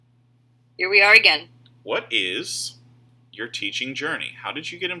Here we are again. What is your teaching journey? How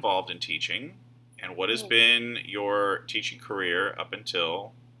did you get involved in teaching? And what has been your teaching career up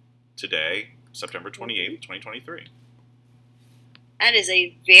until today, September 28th, 2023? That is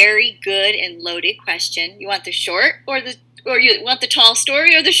a very good and loaded question. You want the short or you want the tall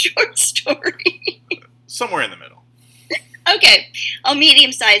story or the short story? Somewhere in the middle. Okay, I'll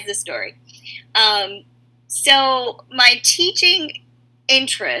medium size the story. So my teaching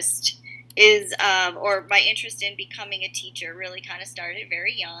interest is, or my interest in becoming a teacher really kind of started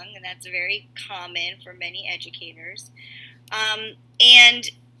very young, and that's very common for many educators. And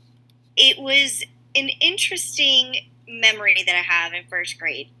it was an interesting memory that I have in first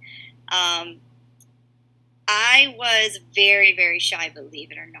grade. I was very, very shy,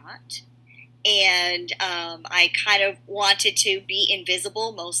 believe it or not. And I kind of wanted to be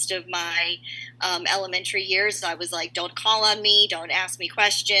invisible most of my elementary years. I was like, don't call on me, don't ask me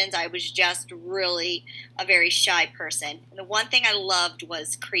questions. I was just really a very shy person. And the one thing I loved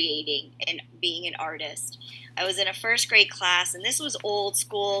was creating and being an artist. I was in a first grade class, and this was old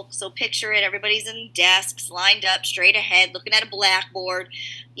school, so picture it, everybody's in desks, lined up, straight ahead, looking at a blackboard,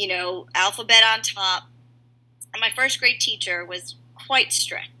 alphabet on top. And my first grade teacher was quite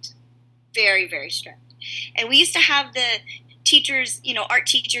strict. Very, very strict. And we used to have the teachers, art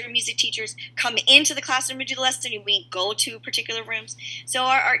teacher, music teachers, come into the classroom and do the lesson, and we go to particular rooms. So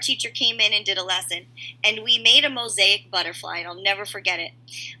our art teacher came in and did a lesson, and we made a mosaic butterfly, and I'll never forget it.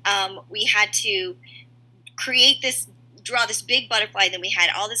 We had to draw this big butterfly, and then we had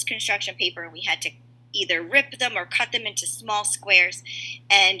all this construction paper, and we had to either rip them or cut them into small squares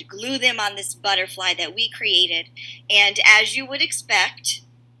and glue them on this butterfly that we created. And as you would expect,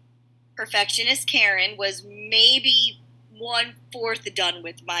 perfectionist Karen was maybe 1/4 done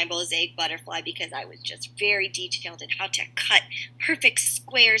with my mosaic butterfly because I was just very detailed in how to cut perfect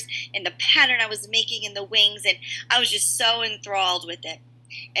squares and the pattern I was making in the wings, and I was just so enthralled with it.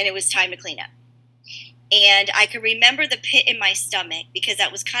 And it was time to clean up. And I could remember the pit in my stomach because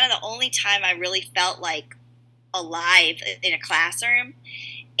that was kind of the only time I really felt like alive in a classroom.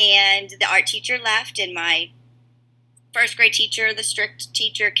 And the art teacher left, and my first grade teacher, the strict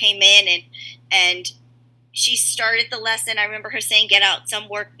teacher, came in and she started the lesson. I remember her saying, get out some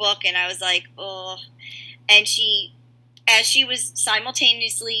workbook, and I was like, oh. And as she was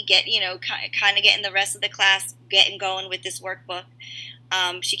simultaneously kind of getting the rest of the class getting going with this workbook,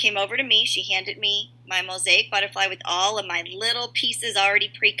 she came over to me, she handed me my mosaic butterfly with all of my little pieces already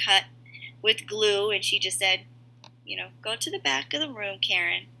pre-cut with glue, and she just said, go to the back of the room,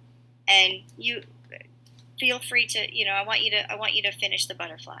 Karen, and you feel free to, I want you to finish the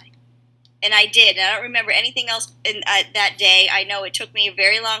butterfly. And I did. And I don't remember anything else that day. I know it took me a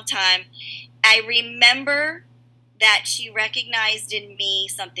very long time. I remember that she recognized in me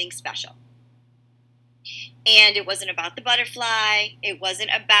something special. And it wasn't about the butterfly. It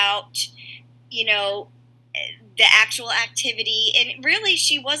wasn't about, the actual activity. And really,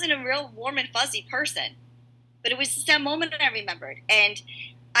 she wasn't a real warm and fuzzy person. But it was just that moment that I remembered. And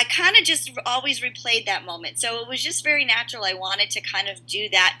I kind of just always replayed that moment. So it was just very natural. I wanted to kind of do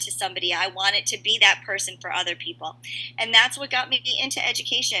that to somebody. I wanted to be that person for other people. And that's what got me into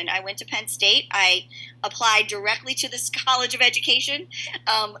education. I went to Penn State. I applied directly to this College of Education,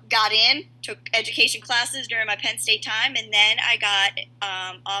 got in, took education classes during my Penn State time, and then I got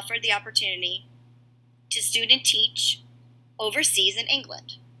offered the opportunity to student teach overseas in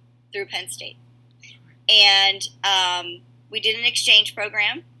England through Penn State. And we did an exchange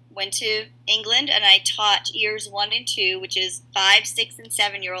program, went to England, and I taught years 1 and 2, which is 5, 6, and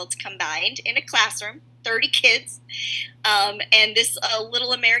 7-year-olds combined in a classroom, 30 kids. And this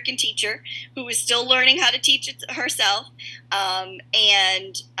little American teacher who was still learning how to teach it herself,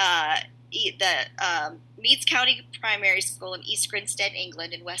 and the Meads County Primary School in East Grinstead,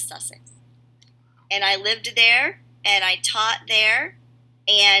 England, in West Sussex. And I lived there, and I taught there,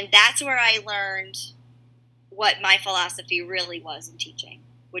 and that's where I learned what my philosophy really was in teaching,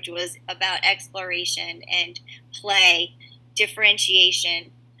 which was about exploration and play,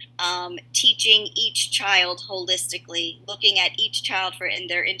 differentiation, teaching each child holistically, looking at each child for in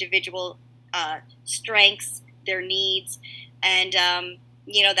their individual strengths, their needs, and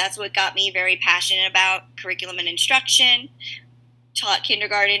that's what got me very passionate about curriculum and instruction. Taught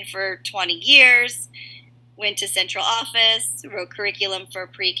kindergarten for 20 years, went to central office, wrote curriculum for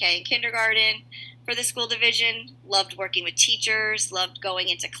pre-K and kindergarten for the school division, loved working with teachers, loved going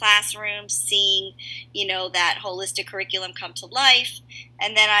into classrooms, seeing, that holistic curriculum come to life.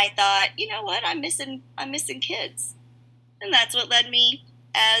 And then I thought, you know what, I'm missing kids. And that's what led me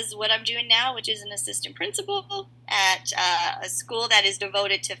as what I'm doing now, which is an assistant principal at a school that is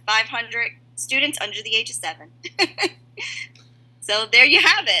devoted to 500 students under the age of 7. So there you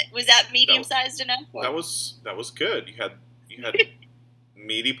have it. Was that medium-sized enough? Or? That was good. You had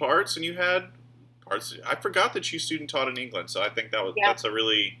meaty parts, and you had parts. I forgot that you student taught in England, so I think that's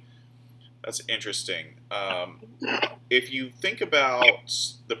interesting. If you think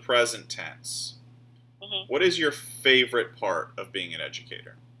about the present tense, what is your favorite part of being an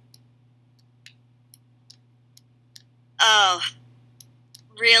educator? Oh,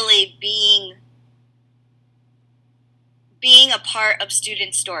 really being a part of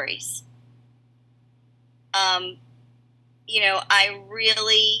student stories. I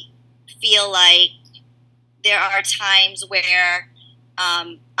really feel like there are times where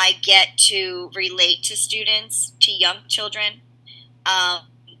I get to relate to students, to young children,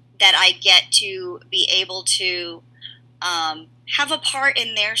 that I get to be able to have a part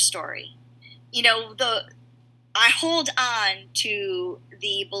in their story. I hold on to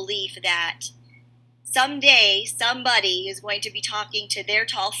the belief that someday somebody is going to be talking to their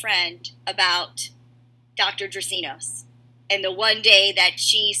tall friend about Dr. Drosinos. And the one day that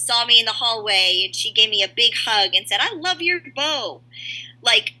she saw me in the hallway and she gave me a big hug and said, "I love your bow."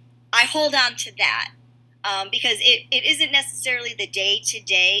 Like, I hold on to that because it isn't necessarily the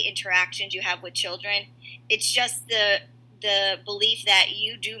day-to-day interactions you have with children. It's just the belief that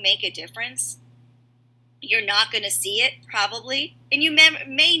you do make a difference. You're not going to see it, probably, and you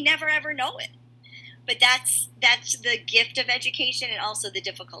may never, ever know it. But that's the gift of education, and also the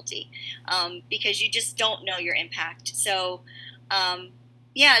difficulty, because you just don't know your impact. So,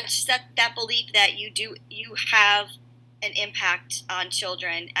 just that belief that you have an impact on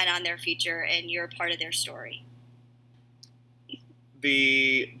children and on their future, and you're a part of their story.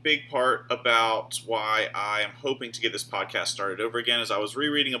 The big part about why I am hoping to get this podcast started over again is I was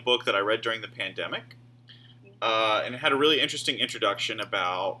rereading a book that I read during the pandemic. And it had a really interesting introduction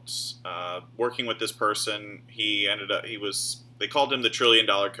about working with this person. They called him the $1 trillion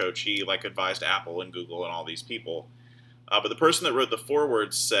coach. He advised Apple and Google and all these people. But the person that wrote the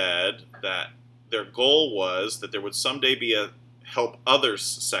foreword said that their goal was that there would someday be a help others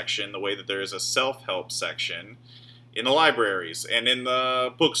section, the way that there is a self-help section in the libraries and in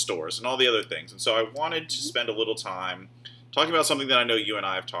the bookstores and all the other things. And so I wanted to spend a little time talking about something that I know you and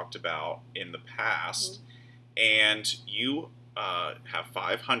I have talked about in the past. Mm-hmm. And you have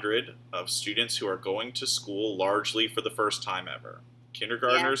 500 of students who are going to school largely for the first time ever,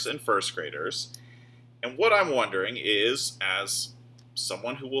 kindergartners and first graders. And what I'm wondering is, as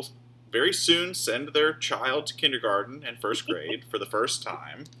someone who will very soon send their child to kindergarten and first grade for the first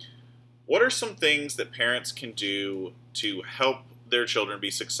time, what are some things that parents can do to help their children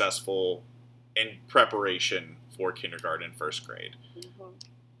be successful in preparation for kindergarten and first grade? Mm-hmm.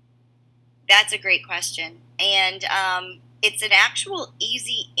 That's a great question. And it's an actual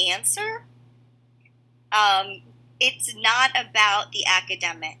easy answer. It's not about the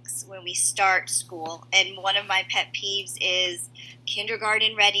academics when we start school. And one of my pet peeves is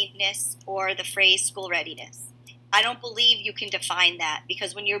kindergarten readiness or the phrase school readiness. I don't believe you can define that,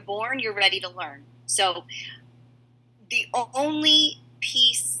 because when you're born, you're ready to learn. So the only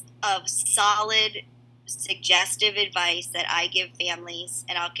piece of solid suggestive advice that I give families,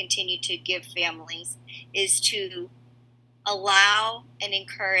 and I'll continue to give families, is to allow and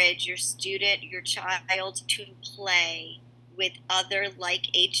encourage your student, your child, to play with other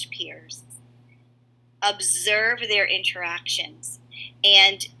like-aged peers. Observe their interactions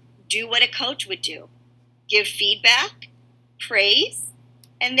and do what a coach would do. Give feedback, praise,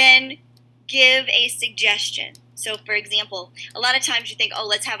 and then give a suggestion. So, for example, a lot of times you think, oh,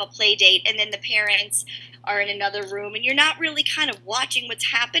 let's have a play date, and then the parents are in another room, and you're not really kind of watching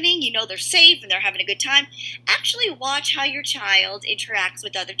what's happening. You know they're safe and they're having a good time. Actually watch how your child interacts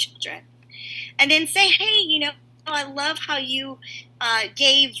with other children. And then say, hey, I love how you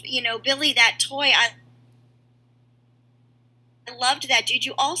gave, Billy that toy. I loved that. Dude,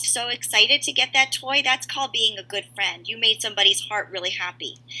 you all so excited to get that toy? That's called being a good friend. You made somebody's heart really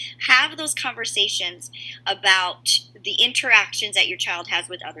happy. Have those conversations about the interactions that your child has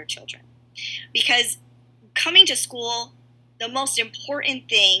with other children. Because coming to school, the most important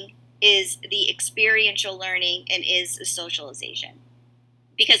thing is the experiential learning and is the socialization.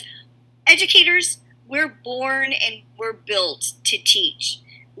 Because educators, we're born and we're built to teach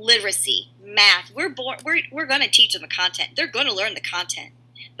literacy, math. We're going to teach them the content. They're going to learn the content.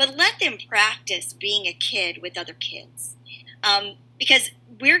 But let them practice being a kid with other kids. Because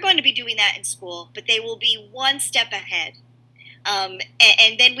we're going to be doing that in school, but they will be one step ahead.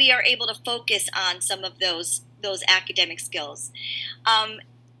 And then we are able to focus on some of those those academic skills.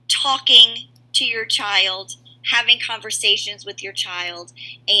 Talking to your child, having conversations with your child,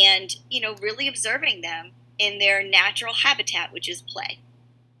 and, really observing them in their natural habitat, which is play.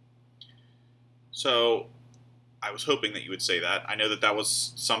 So I was hoping that you would say that. I know that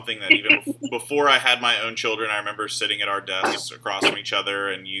was something that even before I had my own children, I remember sitting at our desks across from each other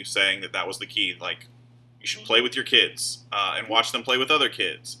and you saying that was the key. Like, you should play with your kids and watch them play with other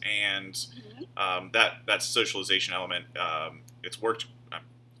kids. And that socialization element, it's worked.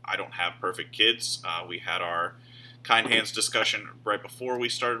 I don't have perfect kids. We had our kind hands discussion right before we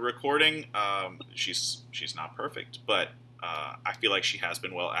started recording. She's not perfect, but I feel like she has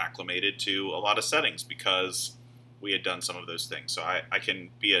been well acclimated to a lot of settings because we had done some of those things. So I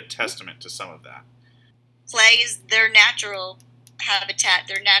can be a testament to some of that. Play is their natural habitat,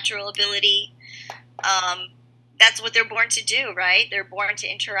 their natural ability. That's what they're born to do, right? They're born to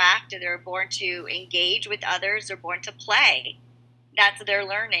interact, they're born to engage with others, they're born to play. That's their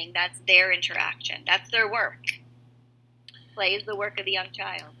learning, that's their interaction, that's their work. Play is the work of the young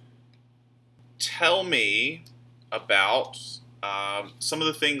child. Tell me about some of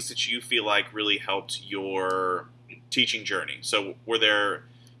the things that you feel like really helped your teaching journey. So were there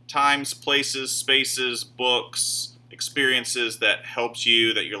times, places, spaces, books, experiences that helped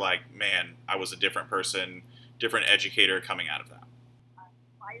you that you're like, man, I was a different person, different educator coming out of that?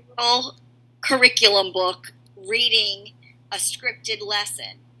 My little curriculum book, reading a scripted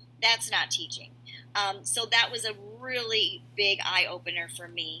lesson, that's not teaching. So that was a really big eye-opener for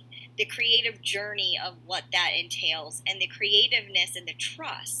me. The creative journey of what that entails and the creativeness and the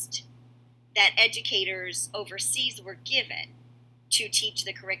trust that educators overseas were given to teach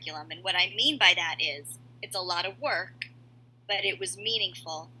the curriculum. And what I mean by that is it's a lot of work, but it was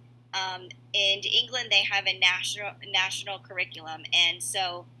meaningful. In England, they have a national curriculum, and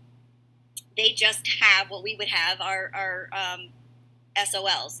so they just have what we would have our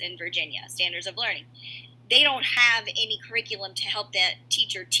SOLs in Virginia, Standards of Learning. They don't have any curriculum to help that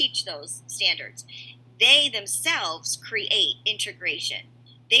teacher teach those standards. They themselves create integration.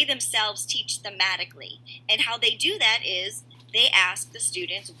 They themselves teach thematically. And how they do that is they ask the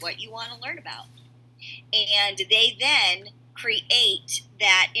students what you want to learn about. And they then create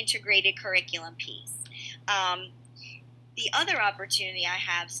that integrated curriculum piece. The other opportunity I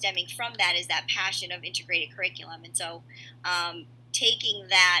have stemming from that is that passion of integrated curriculum. And so taking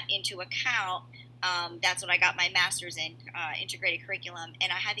that into account, that's what I got my master's in, integrated curriculum.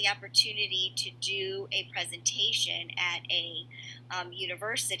 And I had the opportunity to do a presentation at a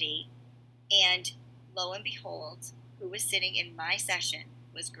university. And lo and behold, who was sitting in my session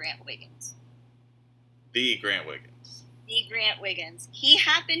was Grant Wiggins. The Grant Wiggins. The Grant Wiggins. He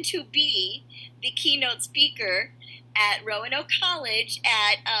happened to be the keynote speaker at Roanoke College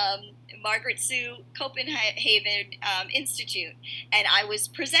at Margaret Sue Copenhagen Institute, and I was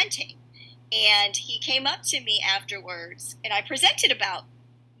presenting. And he came up to me afterwards, and I presented about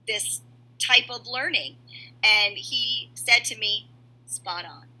this type of learning, and he said to me, "Spot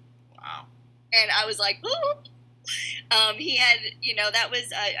on." Wow. And I was like, "Ooh." He had, that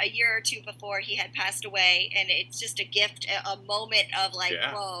was a year or two before he had passed away, and it's just a gift, a moment of like,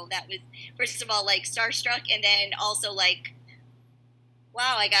 whoa, that was, first of all, like starstruck, and then also like,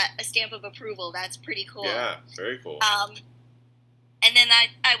 wow, I got a stamp of approval. That's pretty cool. Yeah, very cool. And then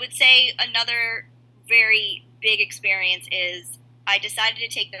I would say another very big experience is I decided to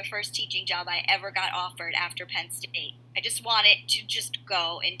take the first teaching job I ever got offered after Penn State. I just wanted to just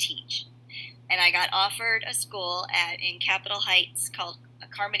go and teach. And I got offered a school in Capitol Heights called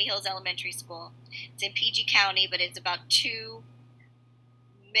Carmody Hills Elementary School. It's in PG County, but it's about 2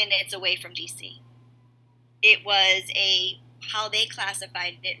 minutes away from D.C. It was how they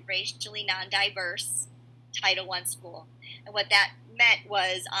classified it, racially non-diverse Title I school. And what that meant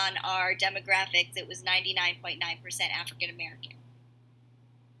was on our demographics, it was 99.9% African American.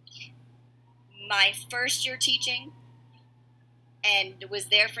 My first year teaching, and was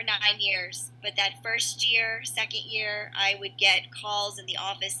there for 9 years. But that first year, second year, I would get calls in the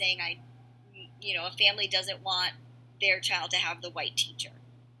office saying, a family doesn't want their child to have the white teacher.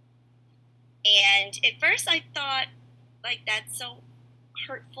 And at first I thought, like, that's so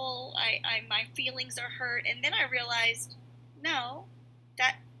hurtful. My feelings are hurt. And then I realized, no.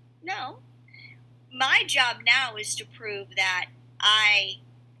 My job now is to prove that I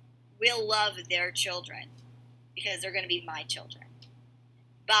will love their children because they're going to be my children.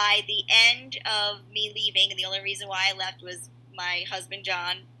 By the end of me leaving, and the only reason why I left was my husband,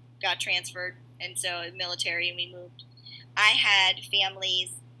 John, got transferred, and so military, and we moved. I had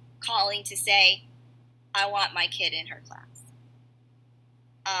families calling to say, I want my kid in her class.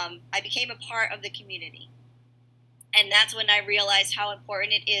 I became a part of the community. And that's when I realized how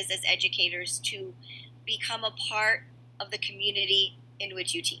important it is as educators to become a part of the community in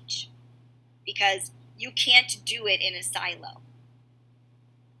which you teach. Because you can't do it in a silo.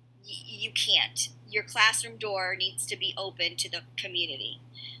 You can't. Your classroom door needs to be open to the community.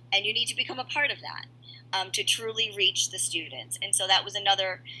 And you need to become a part of that to truly reach the students. And so that was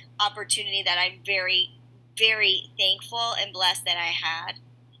another opportunity that I'm very, very thankful and blessed that I had,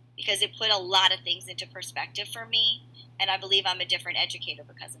 because it put a lot of things into perspective for me, and I believe I'm a different educator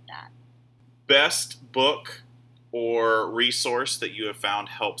because of that. Best book or resource that you have found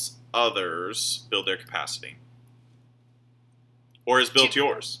helps others build their capacity? Or has built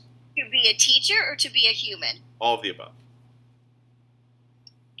yours? To be a teacher or to be a human? All of the above.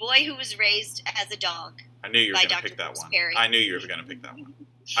 Boy Who Was Raised as a Dog. I knew you were going to pick that one. I knew you were going to pick that one.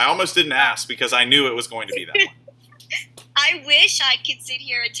 I almost didn't ask because I knew it was going to be that one. I wish I could sit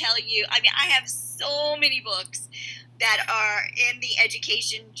here and tell you. I mean, I have so many books that are in the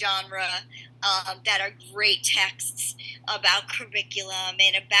education genre that are great texts about curriculum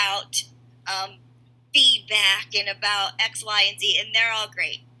and about feedback and about X, Y, and Z, and they're all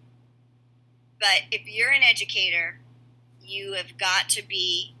great. But if you're an educator, you have got to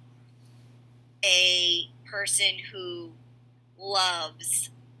be a person who loves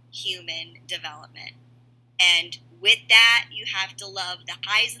human development. And with that, you have to love the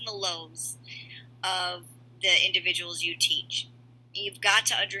highs and the lows of the individuals you teach. You've got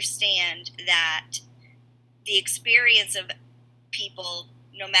to understand that the experience of people,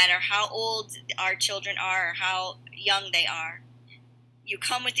 no matter how old our children are or how young they are, you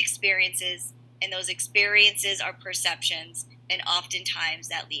come with experiences, and those experiences are perceptions, and oftentimes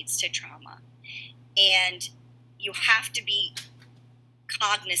that leads to trauma. And you have to be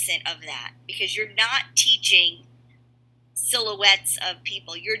cognizant of that, because you're not teaching silhouettes of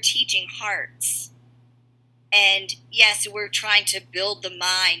people, you're teaching hearts. And yes, we're trying to build the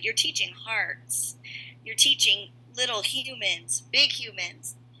mind. You're teaching hearts. You're teaching little humans, big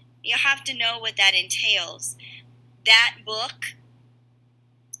humans. You have to know what that entails. That book,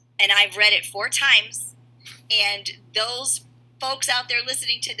 and I've read it 4 times, and those folks out there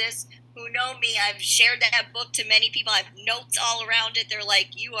listening to this who know me, I've shared that book to many people. I have notes all around it. They're like,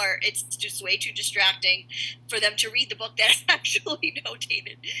 it's just way too distracting for them to read the book that's actually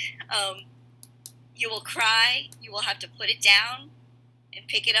notated. You will cry. You will have to put it down and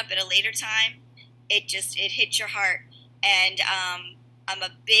pick it up at a later time. It hits your heart. And I'm a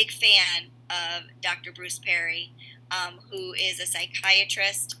big fan of Dr. Bruce Perry, who is a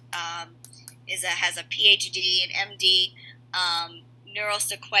psychiatrist, has a PhD and MD,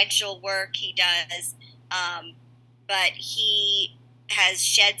 neurosequential work he does, but he has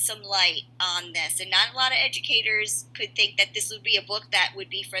shed some light on this. And not a lot of educators could think that this would be a book that would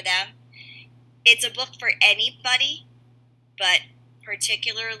be for them. It's a book for anybody, but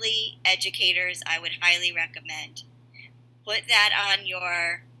particularly educators, I would highly recommend. Put that on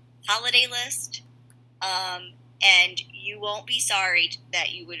your holiday list, and you won't be sorry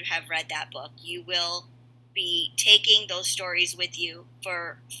that you would have read that book. You will be taking those stories with you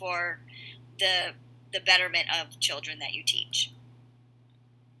for the betterment of children that you teach.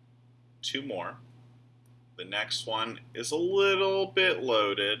 2 more. The next one is a little bit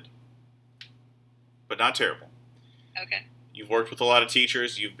loaded, but not terrible. Okay. You've worked with a lot of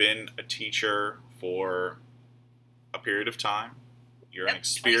teachers. You've been a teacher for a period of time. You're an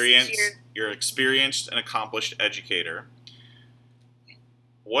experienced and accomplished educator.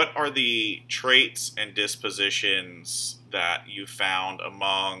 What are the traits and dispositions that you found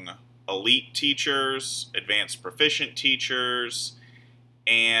among elite teachers, advanced proficient teachers,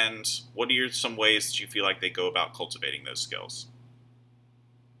 and what are some ways that you feel like they go about cultivating those skills?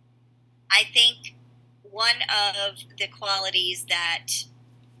 I think one of the qualities that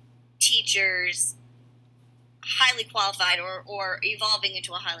teachers, highly qualified or evolving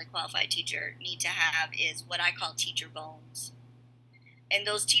into a highly qualified teacher, need to have is what I call teacher bones. And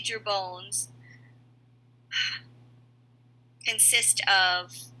those teacher bones consist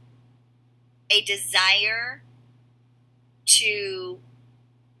of a desire to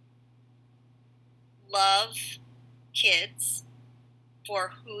love kids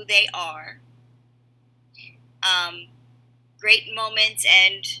for who they are, great moments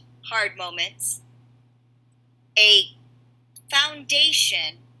and hard moments, a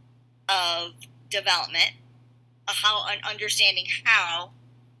foundation of development, understanding how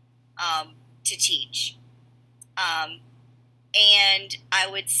to teach, and I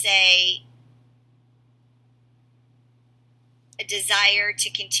would say a desire to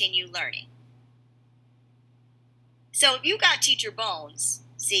continue learning. So if you got teacher bones,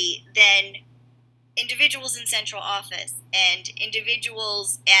 then individuals in central office and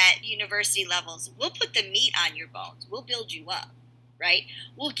individuals at university levels, we'll put the meat on your bones. We'll build you up, right?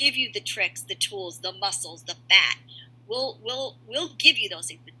 We'll give you the tricks, the tools, the muscles, the fat. We'll give you those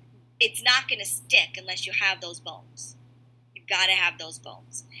things. It's not going to stick unless you have those bones. You've got to have those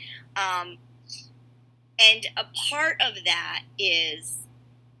bones. And a part of that is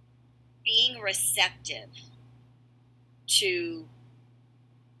being receptive to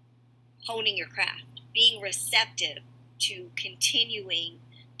honing your craft, being receptive to continuing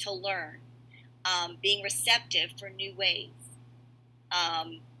to learn, being receptive for new ways,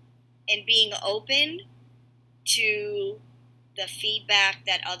 and being open to the feedback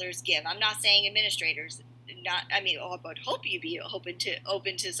that others give. I'm not saying administrators, I would hope you be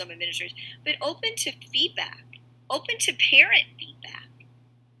open to some administrators, but open to feedback, open to parent feedback.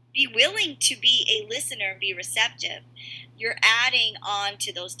 Be willing to be a listener and be receptive. You're adding on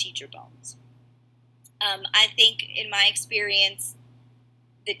to those teacher bones. I think in my experience,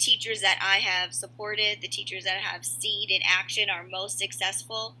 the teachers that I have supported, the teachers that I have seen in action are most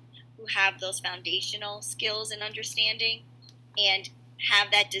successful who have those foundational skills and understanding and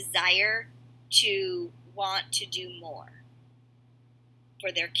have that desire to want to do more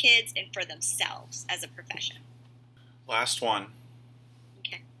for their kids and for themselves as a profession. Last one.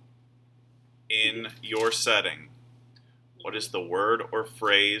 Okay. In your setting, what is the word or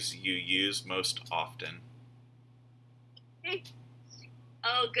phrase you use most often?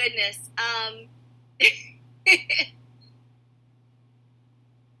 Oh, goodness.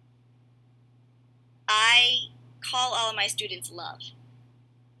 I call all of my students love.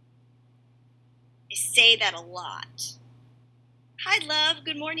 I say that a lot. Hi, love.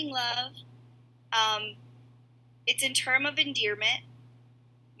 Good morning, love. It's in term of endearment.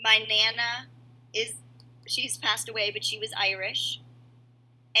 My Nana she's passed away, but she was Irish.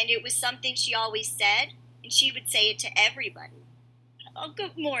 And it was something she always said, and she would say it to everybody. Oh,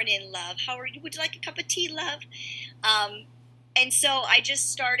 good morning, love. How are you? Would you like a cup of tea, love? And so I just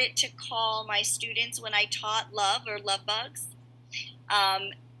started to call my students when I taught love or love bugs.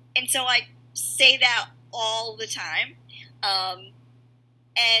 And so I say that all the time. I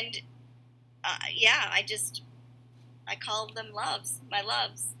call them loves, my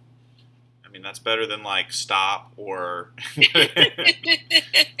loves. I mean, that's better than like stop or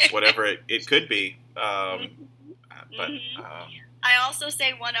whatever it could be. But I also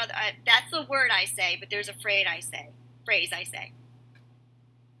say one other. That's the word I say, but there's a phrase I say,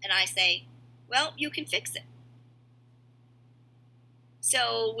 and I say, "Well, you can fix it."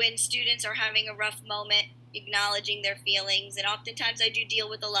 So when students are having a rough moment, acknowledging their feelings, and oftentimes I do deal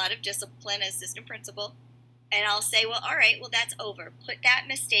with a lot of discipline as assistant principal, and I'll say, "Well, all right, well that's over. Put that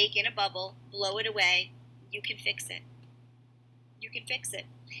mistake in a bubble, blow it away. You can fix it. You can fix it."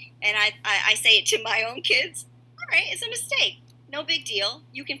 And I say it to my own kids. All right, it's a mistake. No big deal.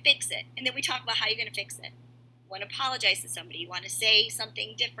 You can fix it. And then we talk about how you're going to fix it. You want to apologize to somebody. You want to say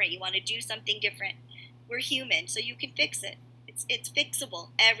something different. You want to do something different. We're human, so you can fix it. It's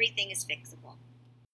fixable. Everything is fixable.